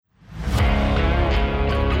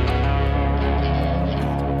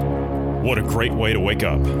What a great way to wake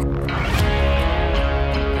up.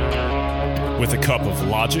 With a cup of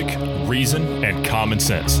logic, reason, and common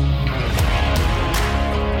sense.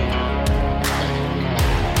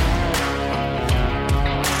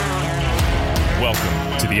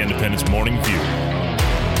 Welcome to the Independence Morning View.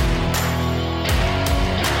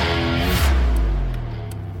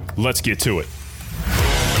 Let's get to it.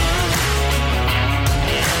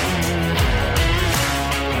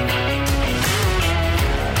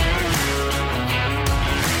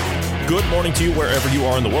 Good morning to you wherever you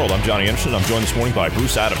are in the world. I'm Johnny Anderson. I'm joined this morning by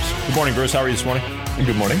Bruce Adams. Good morning, Bruce. How are you this morning?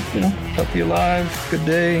 Good morning. Healthy, alive, good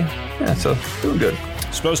day. Yeah, so doing good.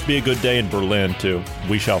 Supposed to be a good day in Berlin, too.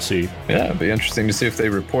 We shall see. Yeah, it'd be interesting to see if they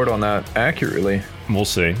report on that accurately. We'll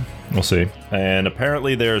see. We'll see. And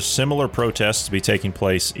apparently there's similar protests to be taking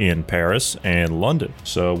place in Paris and London.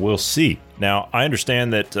 So we'll see. Now, I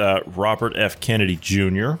understand that Robert F. Kennedy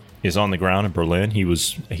Jr. is on the ground in Berlin.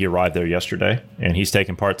 He arrived there yesterday, and he's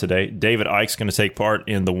taking part today. David Icke's going to take part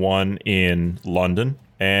in the one in London.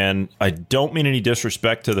 And I don't mean any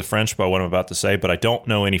disrespect to the French by what I'm about to say, but I don't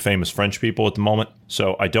know any famous French people at the moment.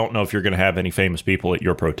 So I don't know if you're going to have any famous people at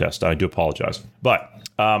your protest. I do apologize. But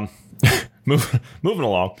moving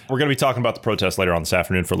along, we're going to be talking about the protest later on this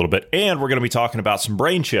afternoon for a little bit. And we're going to be talking about some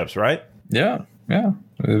brain chips, right? Yeah.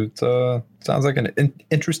 It sounds like an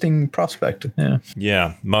interesting prospect.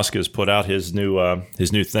 Yeah. Musk has put out his new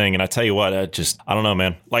thing, and I tell you what, I don't know,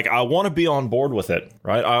 man. Like, I want to be on board with it,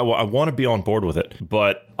 right? I want to be on board with it,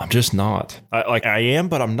 but I'm just not. I am,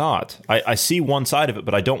 but I'm not. I see one side of it,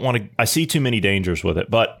 but I don't want to. I see too many dangers with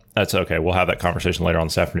it, but that's okay. We'll have that conversation later on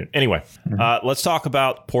this afternoon. Anyway, let's talk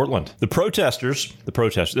about Portland. The protesters,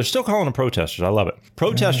 they're still calling them protesters. I love it.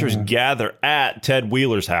 Protesters gather at Ted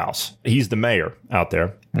Wheeler's house. He's the mayor out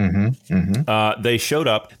there. They showed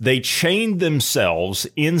up. They chained themselves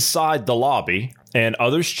inside the lobby, and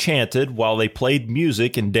others chanted while they played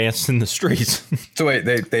music and danced in the streets. So wait,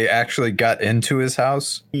 they actually got into his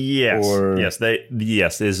house? Yes.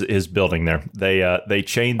 His building there. They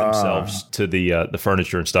chained themselves to the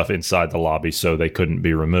furniture and stuff inside the lobby so they couldn't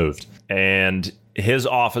be removed. And his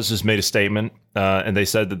office has made a statement, and they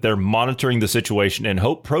said that they're monitoring the situation and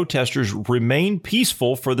hope protesters remain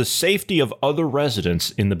peaceful for the safety of other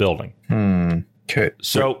residents in the building. Okay.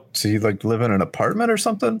 So he live in an apartment or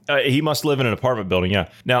something? He must live in an apartment building, yeah.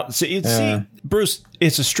 Now, see, Bruce,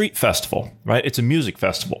 it's a street festival, right? It's a music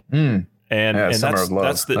festival. And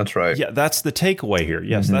that's right. Yeah, that's the takeaway here.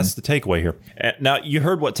 Yes, that's the takeaway here. Now, you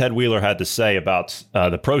heard what Ted Wheeler had to say about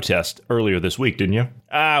the protest earlier this week, didn't you?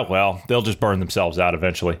 Well, they'll just burn themselves out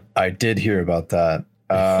eventually. I did hear about that.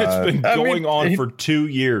 It's been going on for 2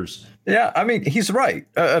 years. Yeah, I mean, he's right.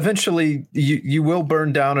 Eventually, you will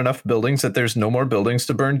burn down enough buildings that there's no more buildings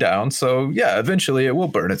to burn down. So, yeah, eventually it will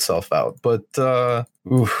burn itself out. But that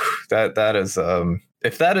is...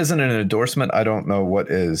 if that isn't an endorsement, I don't know what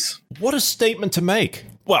is. What a statement to make.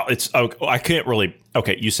 Well, I can't really.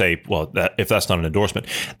 Okay, you say, well, if that's not an endorsement,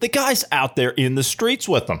 the guy's out there in the streets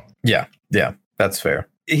with them. Yeah, that's fair.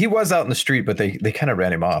 He was out in the street, but they kind of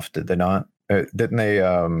ran him off, did they not? Didn't they?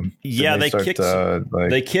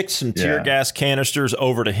 They kicked some tear gas canisters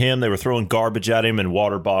over to him. They were throwing garbage at him and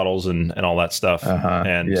water bottles and all that stuff.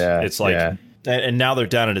 It's like. Yeah. And now they're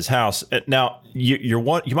down at his house. Now, you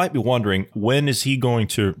might be wondering, when is he going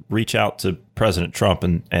to reach out to President Trump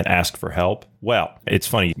and ask for help? Well, it's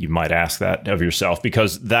funny you might ask that of yourself,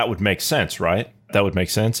 because that would make sense, right? That would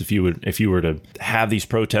make sense if you were to have these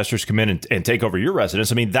protesters come in and take over your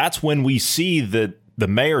residence. I mean, that's when we see that the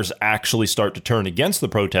mayors actually start to turn against the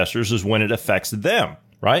protesters, is when it affects them,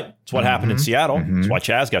 right? It's what happened in Seattle. It's why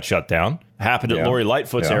Chaz got shut down. It happened at Lori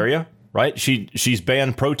Lightfoot's area. Right? She's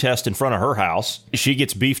banned protest in front of her house. She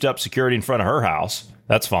gets beefed up security in front of her house.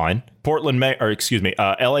 That's fine. LA Mayor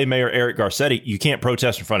Eric Garcetti, you can't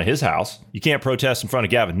protest in front of his house. You can't protest in front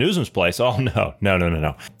of Gavin Newsom's place. Oh,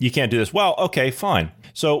 no. You can't do this. Well, okay, fine.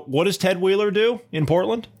 So what does Ted Wheeler do in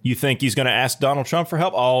Portland? You think he's going to ask Donald Trump for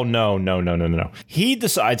help? Oh, no. He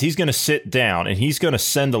decides he's going to sit down and he's going to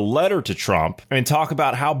send a letter to Trump and talk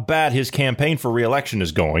about how bad his campaign for re-election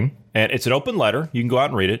is going. And it's an open letter. You can go out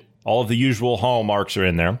and read it. All of the usual hallmarks are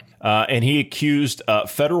in there. And he accused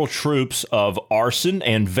federal troops of arson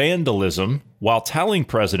and vandalism while telling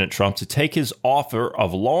President Trump to take his offer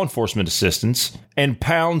of law enforcement assistance and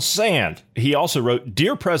pound sand. He also wrote,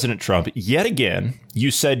 "Dear President Trump, yet again,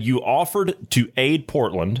 you said you offered to aid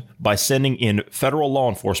Portland by sending in federal law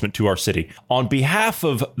enforcement to our city. On behalf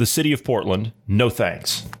of the city of Portland, no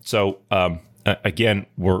thanks." So, again,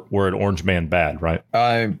 we're an orange man bad, right?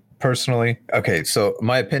 Personally, okay, so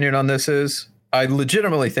my opinion on this is I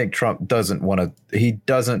legitimately think Trump doesn't want to. He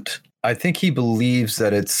doesn't. I think he believes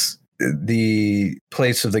that the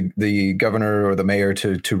place of the governor or the mayor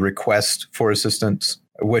to request for assistance,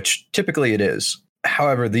 which typically it is.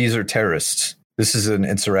 However, these are terrorists. This is an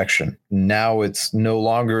insurrection. Now it's no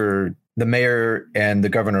longer the mayor and the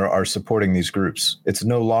governor are supporting these groups. It's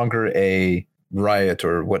no longer a riot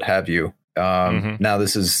or what have you. Now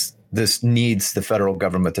this needs the federal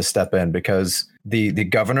government to step in because the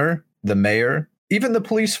governor, the mayor, even the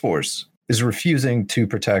police force is refusing to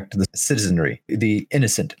protect the citizenry, the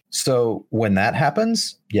innocent. So when that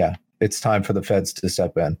happens, yeah, it's time for the feds to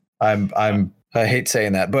step in. I hate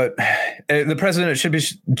saying that, but the president should be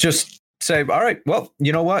just say, all right, well,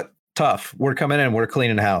 you know what? Tough. We're coming in. We're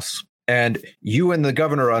cleaning house. And you and the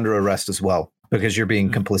governor are under arrest as well because you're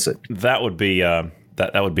being complicit. That would be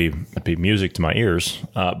that would be music to my ears.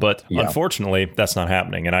 But unfortunately, that's not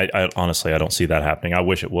happening. And I honestly, I don't see that happening. I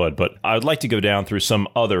wish it would. But I would like to go down through some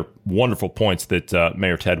other wonderful points that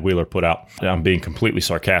Mayor Ted Wheeler put out. I'm being completely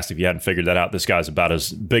sarcastic. If you hadn't figured that out, this guy's about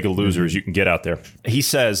as big a loser as you can get out there. He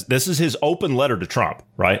says this is his open letter to Trump,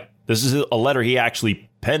 right? This is a letter he actually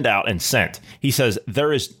penned out and sent. He says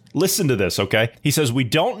listen to this, okay? He says, we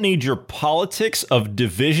don't need your politics of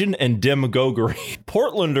division and demagoguery.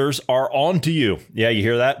 Portlanders are on to you. Yeah, you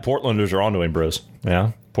hear that? Portlanders are on to him, bros.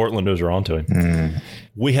 Yeah, Portlanders are on to him.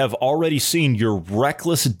 We have already seen your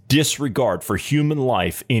reckless disregard for human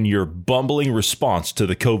life in your bumbling response to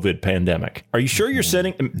the COVID pandemic. Are you sure you're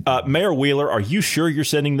sending, Mayor Wheeler, are you sure you're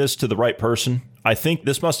sending this to the right person? I think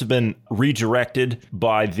this must have been redirected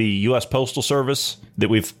by the U.S. Postal Service that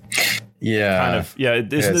we've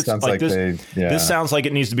This sounds like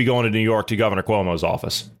it needs to be going to New York to Governor Cuomo's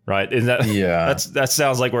office, right? Isn't that, that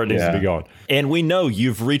sounds like where it needs to be going. And we know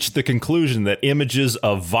you've reached the conclusion that images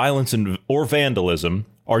of violence or vandalism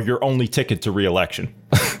are your only ticket to re-election.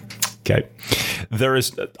 Okay.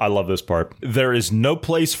 I love this part. There is no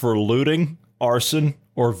place for looting, arson,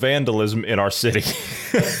 or vandalism in our city.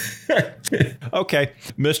 Okay,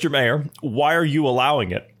 Mr. Mayor, why are you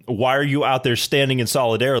allowing it? Why are you out there standing in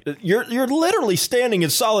solidarity? You're literally standing in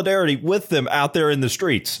solidarity with them out there in the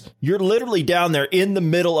streets. You're literally down there in the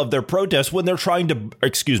middle of their protest when they're trying to,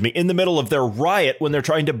 in the middle of their riot when they're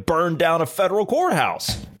trying to burn down a federal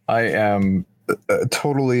courthouse. I am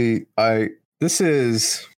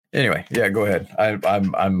Anyway, yeah, go ahead.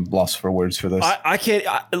 I'm lost for words for this. I can't.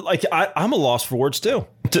 I'm a loss for words too.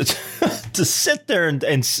 To sit there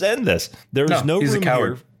and send this. There is no room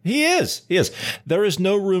here. He is. There is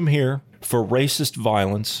no room here for racist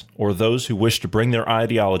violence or those who wish to bring their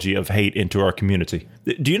ideology of hate into our community.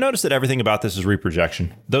 Do you notice that everything about this is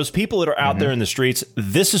reprojection? Those people that are out there in the streets,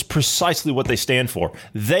 this is precisely what they stand for.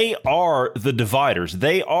 They are the dividers.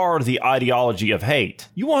 They are the ideology of hate.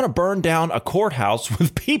 You want to burn down a courthouse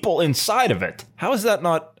with people inside of it. How is that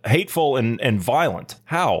not hateful and violent?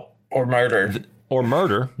 How? Or murder. Or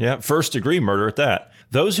murder. Yeah, first-degree murder at that.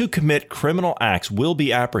 Those who commit criminal acts will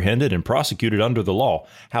be apprehended and prosecuted under the law.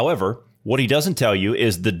 However, what he doesn't tell you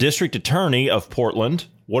is the district attorney of Portland.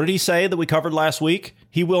 What did he say that we covered last week?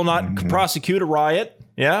 He will not prosecute a riot.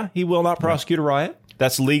 Yeah, he will not prosecute a riot.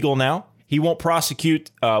 That's legal now. He won't prosecute,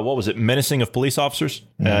 menacing of police officers?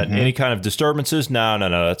 Any kind of disturbances? No.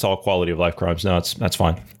 That's all quality of life crimes. No, that's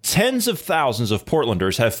fine. Tens of thousands of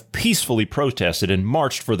Portlanders have peacefully protested and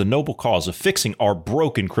marched for the noble cause of fixing our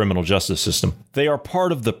broken criminal justice system. They are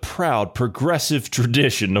part of the proud, progressive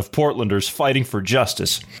tradition of Portlanders fighting for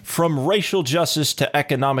justice, from racial justice to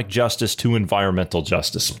economic justice to environmental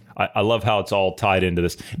justice. I love how it's all tied into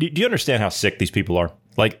this. Do you understand how sick these people are?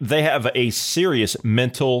 Like, they have a serious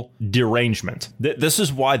mental derangement. This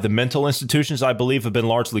is why the mental institutions, I believe, have been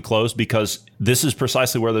largely closed, because this is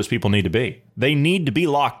precisely where those people need to be. They need to be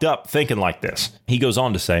locked up thinking like this. He goes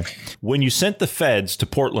on to say, when you sent the feds to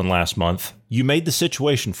Portland last month, you made the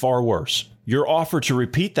situation far worse. Your offer to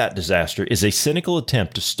repeat that disaster is a cynical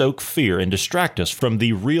attempt to stoke fear and distract us from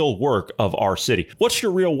the real work of our city. What's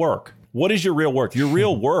your real work? What is your real work? Your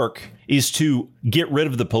real work is to get rid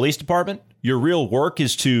of the police department. Your real work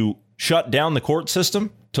is to shut down the court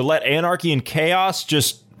system, to let anarchy and chaos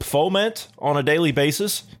just foment on a daily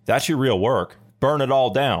basis. That's your real work. Burn it all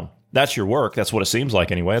down. That's your work. That's what it seems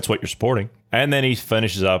like anyway. That's what you're supporting. And then he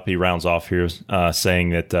finishes up, he rounds off here saying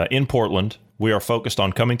that in Portland, we are focused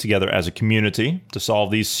on coming together as a community to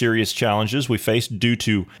solve these serious challenges we face due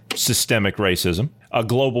to systemic racism, a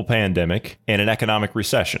global pandemic, and an economic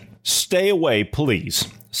recession. Stay away, please.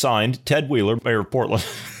 Signed, Ted Wheeler, Mayor of Portland.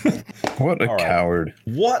 What a coward.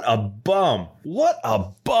 What a bum. What a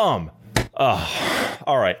bum.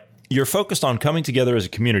 All right. You're focused on coming together as a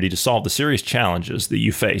community to solve the serious challenges that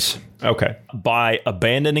you face. Okay. By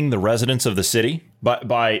abandoning the residents of the city,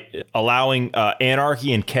 by allowing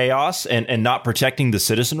anarchy and chaos and not protecting the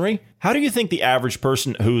citizenry? How do you think the average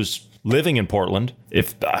person who's living in Portland,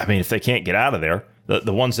 if they can't get out of there,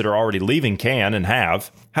 the ones that are already leaving can and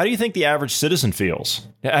have, how do you think the average citizen feels?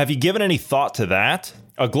 Have you given any thought to that?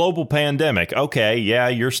 A global pandemic. Okay, yeah,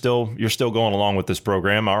 you're still going along with this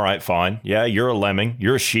program. All right, fine. Yeah, you're a lemming.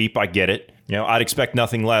 You're a sheep. I get it. I'd expect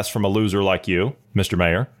nothing less from a loser like you, Mr.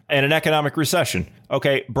 Mayor. And an economic recession.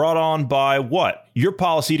 Okay, brought on by what? Your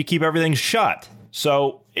policy to keep everything shut.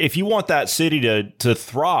 So if you want that city to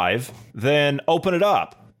thrive, then open it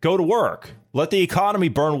up. Go to work. Let the economy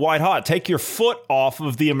burn white hot. Take your foot off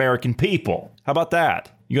of the American people. How about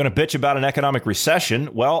that? You're going to bitch about an economic recession?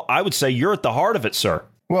 Well, I would say you're at the heart of it, sir.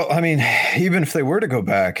 Well, I mean, even if they were to go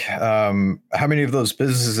back, how many of those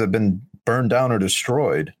businesses have been burned down or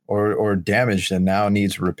destroyed or damaged and now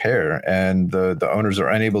needs repair? And the owners are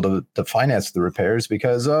unable to finance the repairs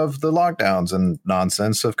because of the lockdowns and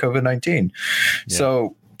nonsense of COVID-19. Yeah.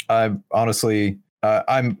 So I'm honestly,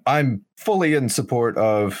 I'm fully in support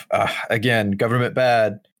of, again, government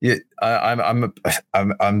bad. I'm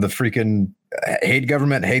the freaking hate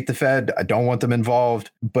government, hate the Fed. I don't want them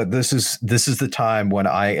involved. But this is the time when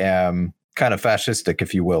I am kind of fascistic,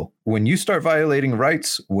 if you will. When you start violating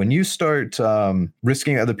rights, when you start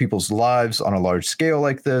risking other people's lives on a large scale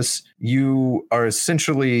like this, you are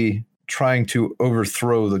essentially trying to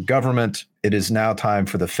overthrow the government. It is now time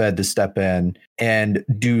for the Fed to step in and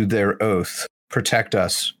do their oath, protect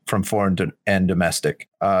us from foreign and domestic.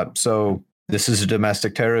 So this is a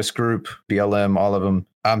domestic terrorist group, BLM, all of them.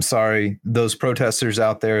 I'm sorry, those protesters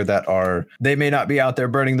out there they may not be out there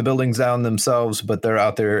burning the buildings down themselves, but they're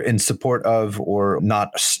out there in support of or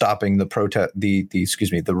not stopping the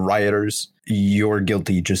rioters. You're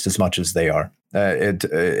guilty just as much as they are.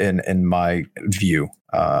 In my view,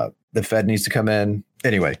 the Fed needs to come in.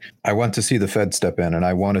 Anyway, I want to see the Fed step in, and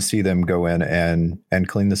I want to see them go in and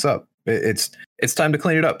clean this up. It's time to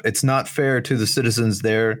clean it up. It's not fair to the citizens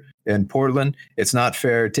there in Portland. It's not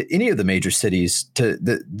fair to any of the major cities, to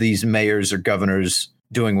these mayors or governors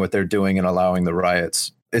doing what they're doing and allowing the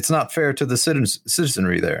riots. It's not fair to the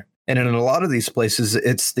citizenry there. And in a lot of these places,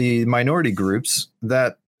 it's the minority groups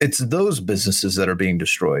it's those businesses that are being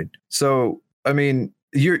destroyed. So, I mean,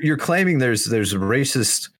 you're claiming there's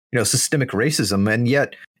racist, systemic racism, and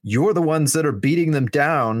yet you're the ones that are beating them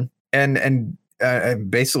down and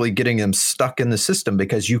basically getting them stuck in the system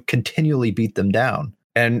because you continually beat them down.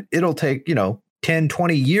 And it'll take, 10,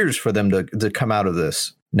 20 years for them to come out of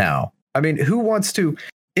this now. I mean, who wants to?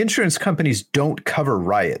 Insurance companies don't cover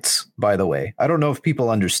riots, by the way. I don't know if people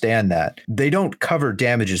understand that. They don't cover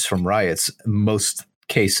damages from riots in most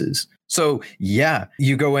cases. So, yeah,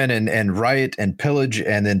 you go in and riot and pillage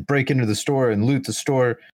and then break into the store and loot the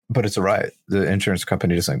store, but it's a riot. The insurance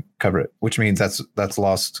company doesn't cover it, which means that's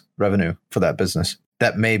lost revenue for that business.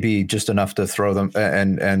 That may be just enough to throw them,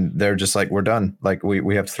 and they're just like, we're done. Like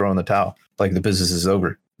we have to throw in the towel. Like the business is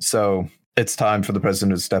over. So it's time for the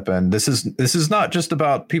president to step in. This is not just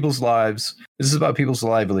about people's lives. This is about people's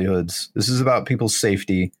livelihoods. This is about people's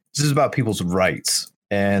safety. This is about people's rights,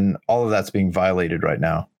 and all of that's being violated right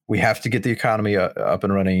now. We have to get the economy up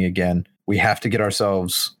and running again. We have to get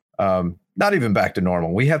ourselves not even back to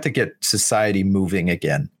normal. We have to get society moving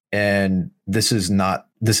again. And this is not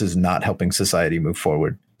helping society move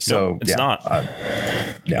forward. So it's not.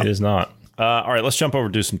 It is not. All right, let's jump over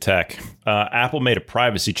to do some tech. Apple made a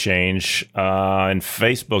privacy change, and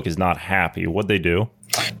Facebook is not happy. What'd they do?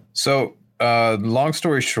 So long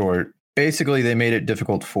story short, basically they made it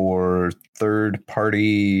difficult for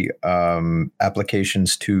third-party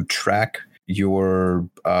applications to track your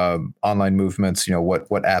online movements, what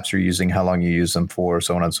apps you're using, how long you use them for,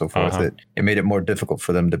 so on and so forth. Uh-huh. It made it more difficult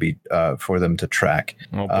for them to track.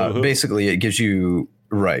 Basically, it gives you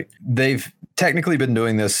right. They've technically been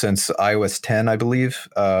doing this since iOS 10, I believe.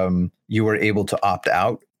 You were able to opt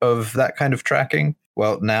out of that kind of tracking.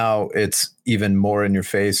 Well, now it's even more in your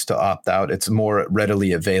face to opt out. It's more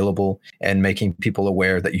readily available and making people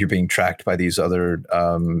aware that you're being tracked by these other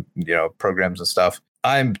programs and stuff.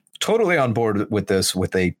 I'm totally on board with this,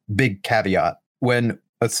 with a big caveat. When,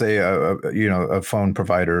 let's say, a phone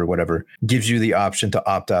provider or whatever gives you the option to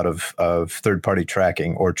opt out of third-party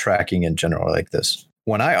tracking or tracking in general like this.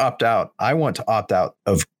 When I opt out, I want to opt out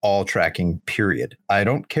of all tracking, period. I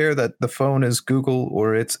don't care that the phone is Google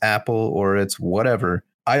or it's Apple or it's whatever.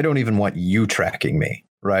 I don't even want you tracking me,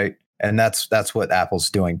 right? And that's what Apple's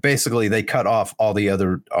doing. Basically, they cut off all the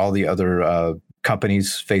other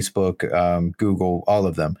companies, Facebook, Google, all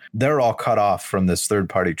of them. They're all cut off from this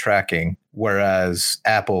third-party tracking whereas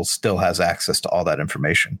Apple still has access to all that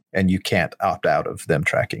information, and you can't opt out of them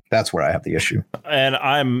tracking. That's where I have the issue. And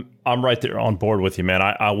I'm right there on board with you, man.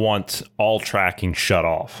 I want all tracking shut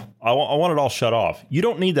off. I want it all shut off. You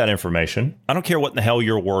don't need that information. I don't care what in the hell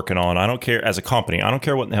you're working on. I don't care as a company. I don't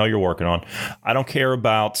care what in the hell you're working on. I don't care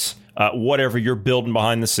about whatever you're building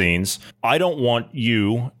behind the scenes. I don't want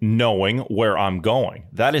you knowing where I'm going.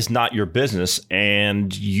 That is not your business.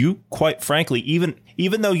 And you, quite frankly, even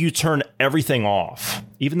though you turn everything off,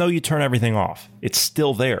 it's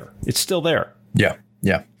still there. It's still there. Yeah.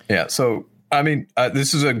 So, I mean,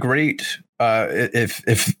 this is a great,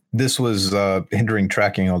 if this was hindering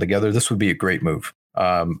tracking altogether, this would be a great move.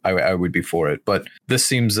 I would be for it. But this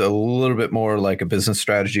seems a little bit more like a business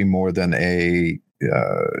strategy more than a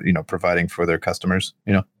providing for their customers,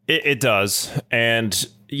 It does. And,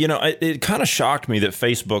 it kind of shocked me that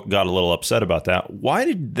Facebook got a little upset about that. Why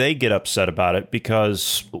did they get upset about it?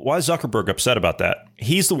 Because why is Zuckerberg upset about that?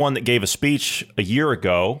 He's the one that gave a speech a year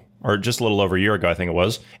ago, or just a little over a year ago, I think it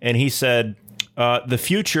was. And he said, the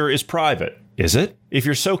future is private. Is it? If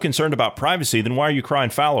you're so concerned about privacy, then why are you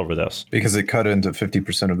crying foul over this? Because it cut into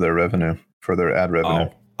 50% of their revenue for their ad revenue.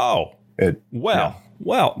 Well,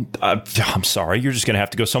 I'm sorry. You're just going to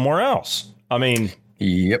have to go somewhere else. I mean,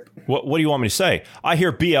 yep. What do you want me to say? I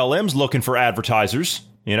hear BLM's looking for advertisers.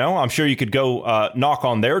 I'm sure you could go knock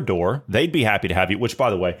on their door. They'd be happy to have you, which, by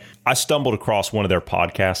the way, I stumbled across one of their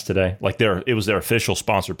podcasts today. It was their official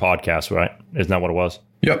sponsored podcast, right? Isn't that what it was?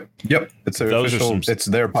 Yep. It's their it's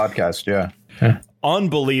their podcast. Yeah.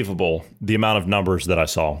 Unbelievable the amount of numbers that I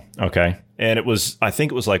saw. Okay. And I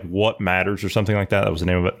think it was like What Matters or something like that. That was the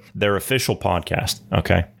name of it. Their official podcast.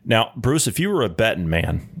 Okay. Now, Bruce, if you were a betting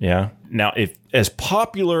man, yeah. Now, if as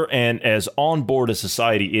popular and as on board as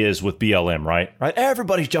society is with BLM, right?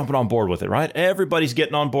 Everybody's jumping on board with it, right? Everybody's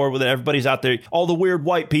getting on board with it. Everybody's out there. All the weird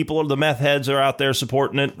white people or the meth heads are out there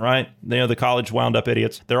supporting it, right? The college wound up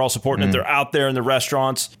idiots. They're all supporting it. They're out there in the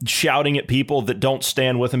restaurants shouting at people that don't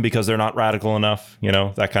stand with them because they're not radical enough,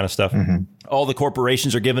 that kind of stuff. Mm-hmm. All the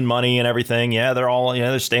corporations are giving money and everything. Yeah,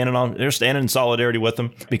 they're standing in solidarity with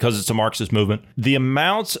them because it's a Marxist movement. The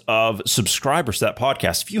amount of subscribers to that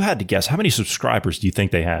podcast, if you had to guess, how many subscribers do you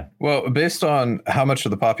think they had? Well, based on how much of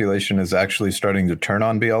the population is actually starting to turn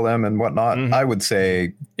on BLM and whatnot, I would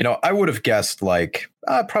say, I would have guessed like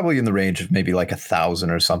probably in the range of maybe like 1,000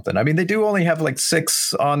 or something. I mean, they do only have like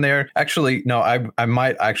 6 on there. Actually, no, I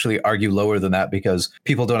might actually argue lower than that because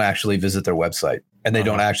people don't actually visit their website. And they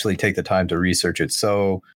don't actually take the time to research it.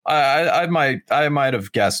 So I might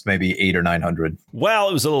have guessed maybe 800 or 900. Well,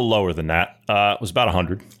 it was a little lower than that. It was about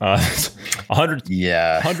 100. 100.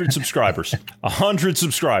 Yeah. 100 subscribers. 100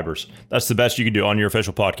 subscribers. That's the best you can do on your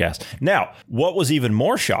official podcast. Now, what was even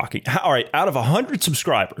more shocking? All right, out of 100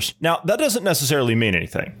 subscribers. Now, that doesn't necessarily mean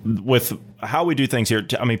anything with how we do things here.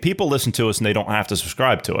 I mean, people listen to us and they don't have to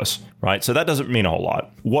subscribe to us, right? So that doesn't mean a whole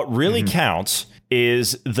lot. What really counts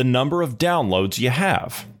is the number of downloads you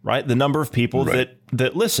have, right? The number of people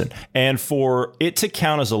that listen. And for it to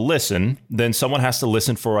count as a listen, then someone has to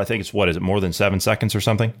listen for, I think it's, more than 7 seconds or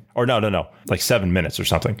something? Or no, like 7 minutes or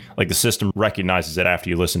something. Like the system recognizes it after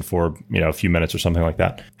you listen for, a few minutes or something like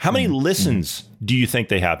that. How many listens do you think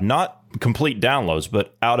they have? Not complete downloads,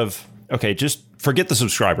 but out of, just forget the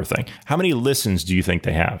subscriber thing. How many listens do you think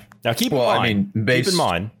they have? Now, keep in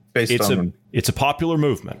mind, it's a popular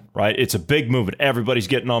movement, right? It's a big movement. Everybody's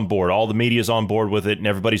getting on board. All the media's on board with it and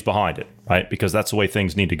everybody's behind it, right? Because that's the way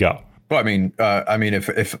things need to go. Well, I mean,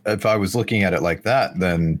 if I was looking at it like that,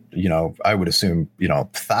 then, I would assume,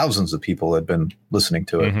 thousands of people had been listening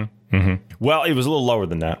to it. Well, it was a little lower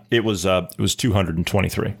than that. It was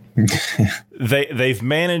 223. They've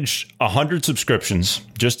managed 100 subscriptions.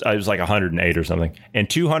 It was like 108 or something, and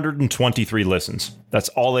 223 listens. That's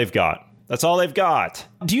all they've got. That's all they've got.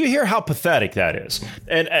 Do you hear how pathetic that is?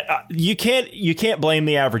 And you can't blame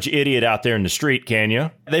the average idiot out there in the street, can you?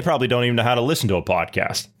 They probably don't even know how to listen to a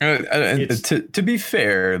podcast. To be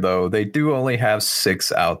fair, though, they do only have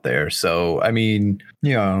 6 out there. So, I mean,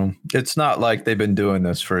 it's not like they've been doing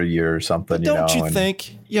this for a year or something. But don't you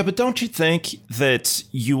think that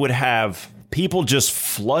you would have people just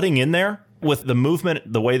flooding in there with the movement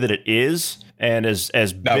the way that it is? And as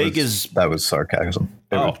big as that was sarcasm.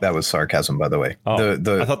 That was sarcasm, by the way. I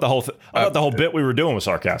thought the whole bit we were doing was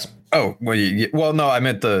sarcasm. Oh, well, no, I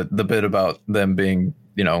meant the bit about them being,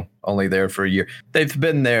 only there for a year. They've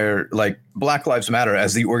been there, like Black Lives Matter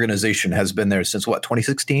as the organization has been there since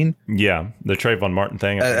 2016? Yeah, the Trayvon Martin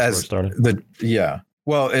thing. As it started.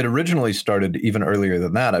 Well, it originally started even earlier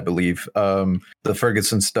than that, I believe. The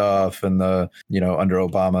Ferguson stuff and the under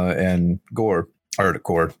Obama and Gore.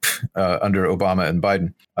 Under Obama and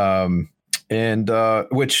Biden. And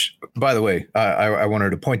which, by the way, I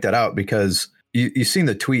wanted to point that out because you've seen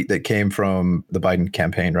the tweet that came from the Biden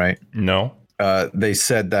campaign, right? No. They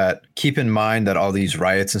said that keep in mind that all these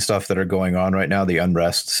riots and stuff that are going on right now, the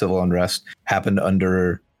unrest, civil unrest, happened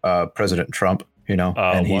under President Trump,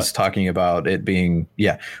 and he's talking about it being,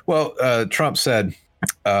 Trump said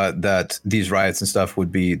that these riots and stuff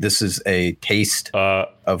this is a taste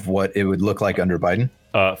of what it would look like under Biden.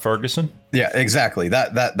 Ferguson? Yeah, exactly.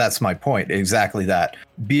 That's my point. Exactly that.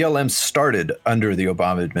 BLM started under the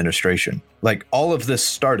Obama administration. Like all of this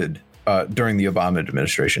started during the Obama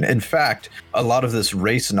administration. In fact, a lot of this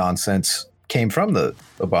race nonsense came from the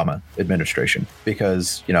Obama administration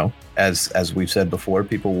because, as we've said before,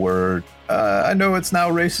 people were, I know it's now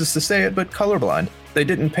racist to say it, but colorblind. They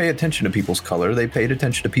didn't pay attention to people's color. They paid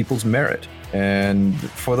attention to people's merit. And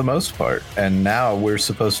for the most part, and now we're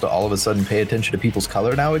supposed to all of a sudden pay attention to people's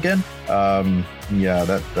color now again. That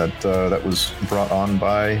was brought on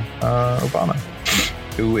by Obama,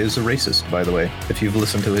 who is a racist, by the way. If you've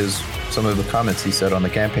listened to some of the comments he said on the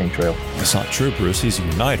campaign trail. That's not true, Bruce. He's a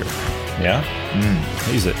uniter. Yeah?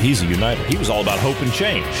 He's a uniter. He was all about hope and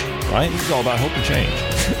change, right? He was all about hope and change.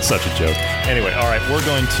 Such a joke. Anyway, all right, we're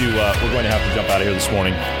going to have to jump out of here this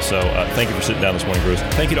morning. So thank you for sitting down this morning, Bruce.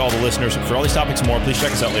 Thank you to all the listeners. For all these topics and more, please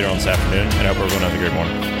check us out later on this afternoon. And I hope everyone has a great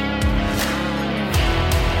morning.